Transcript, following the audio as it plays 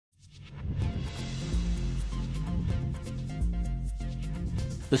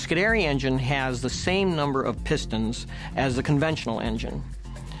The Scuderi engine has the same number of pistons as the conventional engine.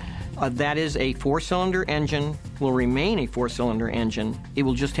 That is, a four-cylinder engine will remain a four-cylinder engine. It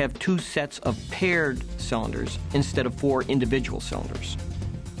will just have two sets of paired cylinders instead of four individual cylinders.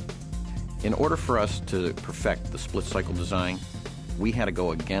 In order for us to perfect the split-cycle design, we had to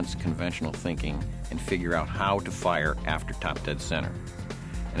go against conventional thinking and figure out how to fire after top dead center.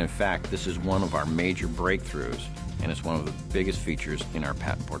 And in fact, this is one of our major breakthroughs, and it's one of the biggest features in our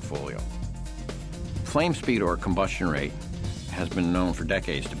patent portfolio. Flame speed, or combustion rate, has been known for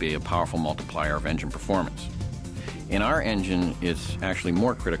decades to be a powerful multiplier of engine performance. In our engine, it's actually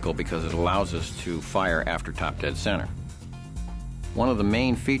more critical because it allows us to fire after top dead center. One of the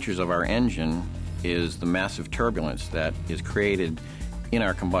main features of our engine is the massive turbulence that is created in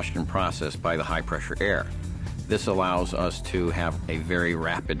our combustion process by the high-pressure air. This allows us to have a very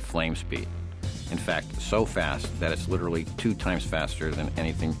rapid flame speed. In fact, so fast that it's literally 2 times faster than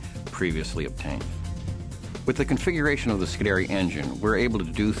anything previously obtained. With the configuration of the Scuderi engine, we're able to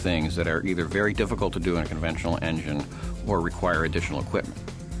do things that are either very difficult to do in a conventional engine or require additional equipment.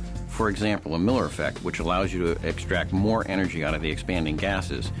 For example, a Miller effect, which allows you to extract more energy out of the expanding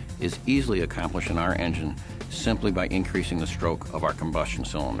gases, is easily accomplished in our engine simply by increasing the stroke of our combustion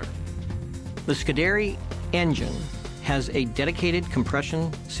cylinder. The Scuderi engine has a dedicated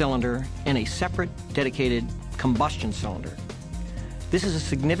compression cylinder and a separate dedicated combustion cylinder. This is a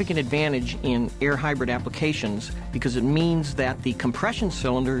significant advantage in air hybrid applications because it means that the compression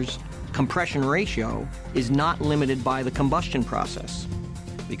cylinder's compression ratio is not limited by the combustion process.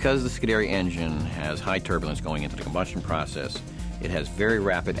 Because the Scuderi engine has high turbulence going into the combustion process, it has very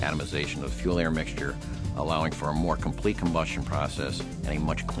rapid atomization of the fuel-air mixture, allowing for a more complete combustion process and a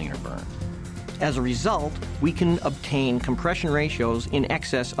much cleaner burn. As a result, we can obtain compression ratios in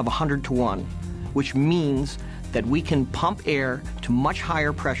excess of 100 to 1, which means that we can pump air to much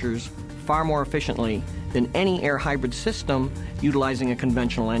higher pressures far more efficiently than any air hybrid system utilizing a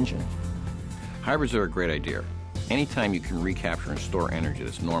conventional engine. Hybrids are a great idea. Anytime you can recapture and store energy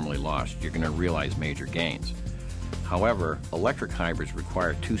that's normally lost, you're going to realize major gains. However, electric hybrids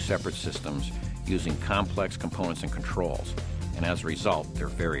require 2 separate systems using complex components and controls, and as a result, they're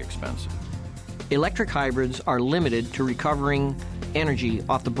very expensive. Electric hybrids are limited to recovering energy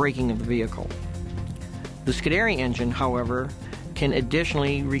off the braking of the vehicle. The Scuderi engine, however, can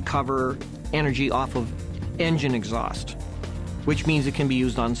additionally recover energy off of engine exhaust, which means it can be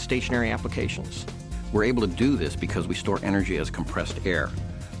used on stationary applications. We're able to do this because we store energy as compressed air.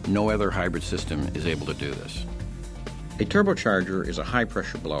 No other hybrid system is able to do this. A turbocharger is a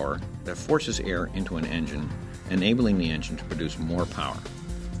high-pressure blower that forces air into an engine, enabling the engine to produce more power,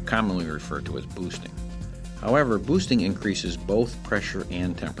 commonly referred to as boosting. However, boosting increases both pressure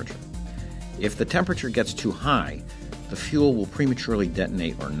and temperature. If the temperature gets too high, the fuel will prematurely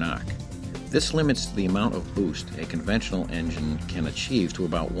detonate or knock. This limits the amount of boost a conventional engine can achieve to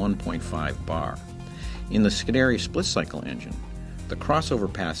about 1.5 bar. In the Scuderi split-cycle engine, the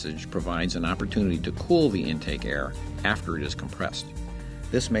crossover passage provides an opportunity to cool the intake air after it is compressed.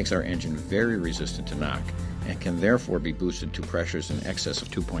 This makes our engine very resistant to knock and can therefore be boosted to pressures in excess of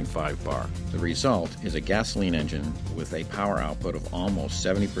 2.5 bar. The result is a gasoline engine with a power output of almost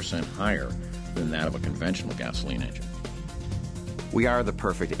 70% higher than that of a conventional gasoline engine. We are the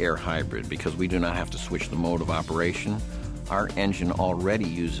perfect air hybrid because we do not have to switch the mode of operation. Our engine already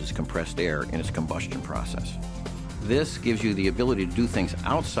uses compressed air in its combustion process. This gives you the ability to do things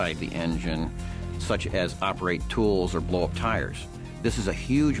outside the engine, such as operate tools or blow up tires. This is a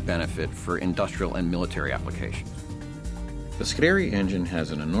huge benefit for industrial and military applications. The Scuderi engine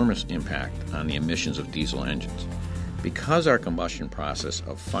has an enormous impact on the emissions of diesel engines. Because our combustion process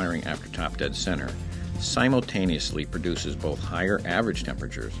of firing after top dead center simultaneously produces both higher average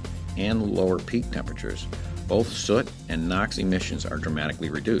temperatures and lower peak temperatures, both soot and NOx emissions are dramatically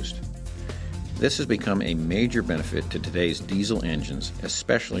reduced. This has become a major benefit to today's diesel engines,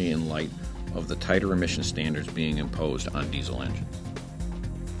 especially in light of the tighter emission standards being imposed on diesel engines.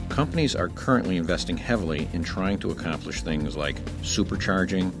 Companies are currently investing heavily in trying to accomplish things like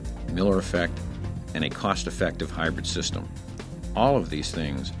supercharging, Miller effect, and a cost-effective hybrid system. All of these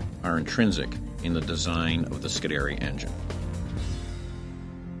things are intrinsic in the design of the Scuderi engine.